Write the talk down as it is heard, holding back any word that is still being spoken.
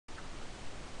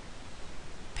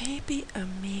Baby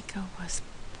Amiga was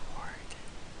bored.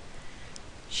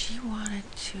 She wanted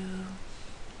to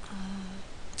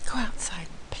go outside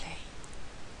and play.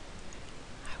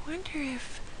 I wonder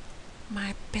if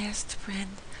my best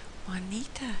friend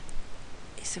mOnita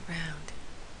is around,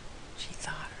 she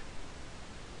thought.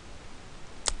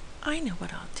 I know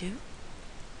what I'll do.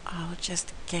 I'll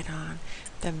just get on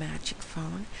the magic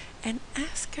phone and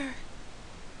ask her.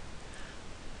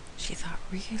 She thought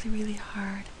really, really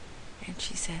hard, and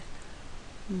she said,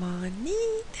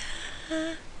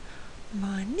 mOnita,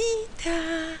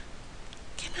 mOnita,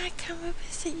 can I come and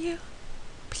visit you,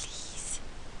 please?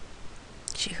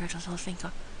 She heard a little thing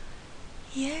go,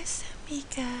 yes,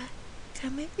 Amiga,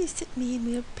 come and visit me and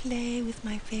we'll play with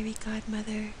my fairy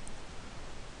godmother.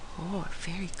 Oh, a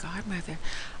fairy godmother.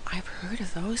 I've heard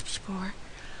of those before.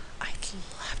 I'd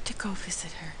love to go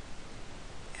visit her.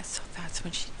 And so that's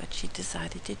what she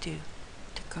decided to do,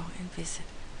 to go and visit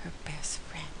her best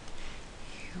friend.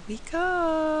 Here we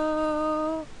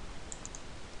go.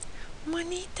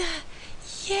 mOnita,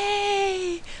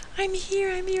 yay! I'm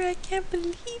here, I can't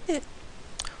believe it.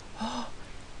 Oh,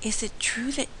 is it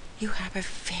true that you have a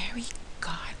fairy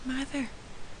godmother?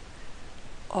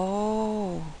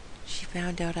 Oh, she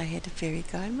found out I had a fairy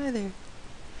godmother.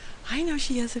 I know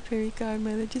she has a fairy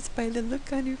godmother just by the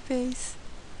look on her face.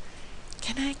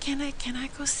 Can I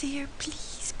go see her,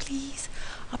 please, please?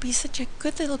 I'll be such a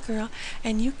good little girl,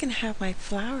 and you can have my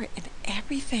flower and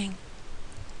everything.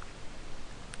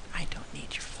 I don't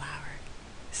need your flower,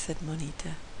 said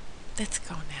mOnita. Let's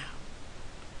go now.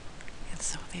 And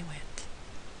so they went.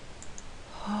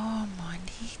 Oh,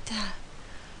 mOnita,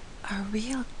 a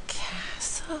real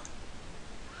castle?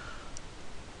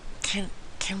 Can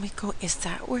we go? Is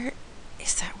that where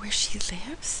she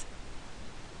lives?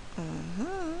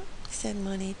 Said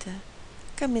mOnita.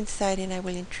 Come inside and I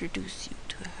will introduce you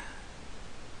to her.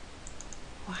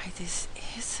 Why, this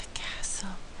is a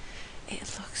castle. It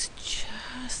looks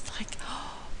just like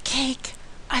cake.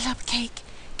 I love cake.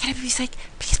 Can I have a piece of cake?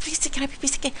 Please, can I have a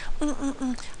piece of cake?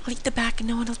 I'll eat the back and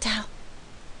no one will tell.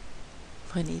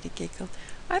 mOnita giggled.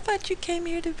 I thought you came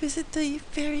here to visit the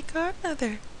fairy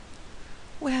godmother.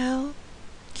 Well,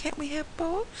 can't we have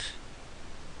both?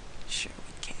 Sure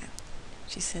we can,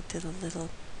 she said to the little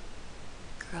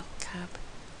girl cub.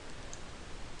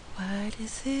 What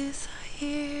is this I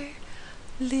hear,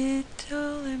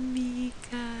 little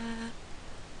Amiga?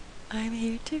 I'm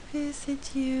here to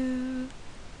visit you.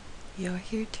 You're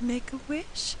here to make a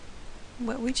wish?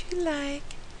 What would you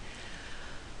like?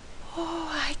 Oh,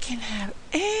 I can have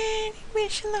any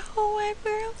wish in the whole wide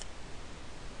world.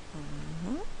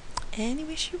 Any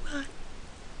wish you want.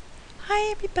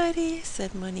 Hi, everybody,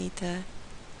 said mOnita.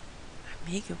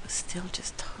 Amiga was still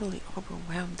just totally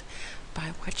overwhelmed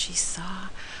by what she saw,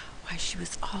 why she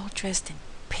was all dressed in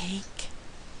pink.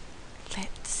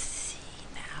 Let's see.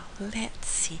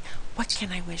 What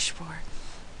can I wish for?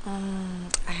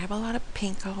 I have a lot of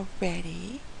pink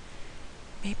already.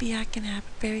 Maybe I can have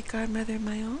a fairy godmother of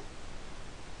my own?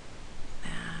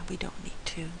 Nah, we don't need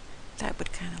to. That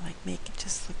would kind of like make it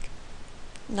just look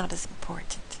not as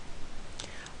important.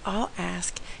 I'll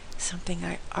ask something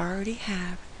I already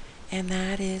have, and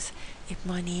that is if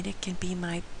mOnita can be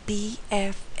my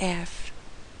BFF.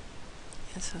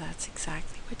 And so that's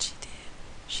exactly what she did.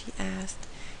 She asked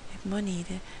if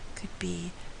mOnita could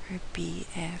be her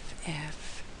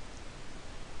BFF.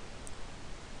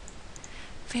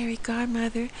 Fairy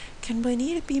godmother, can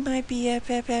mOnita be my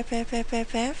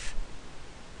BFF?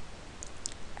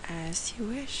 As you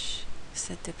wish,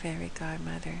 said the fairy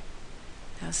godmother.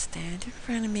 Now stand in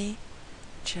front of me,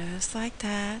 just like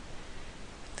that,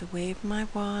 with the wave of my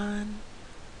wand.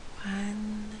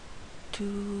 1,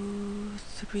 2,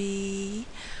 3,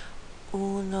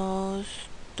 1,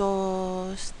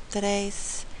 2, 3,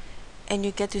 and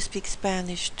you get to speak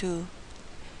Spanish too.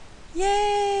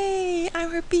 Yay!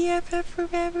 I'm her BFF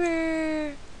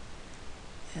forever!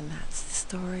 And that's the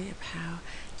story of how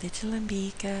little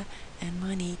Amiga and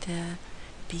mOnita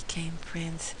became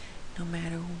friends. No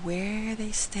matter where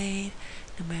they stayed,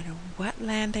 no matter what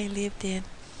land they lived in,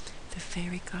 the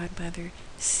fairy godmother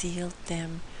sealed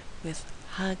them with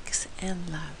hugs and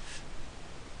love.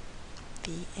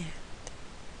 The end.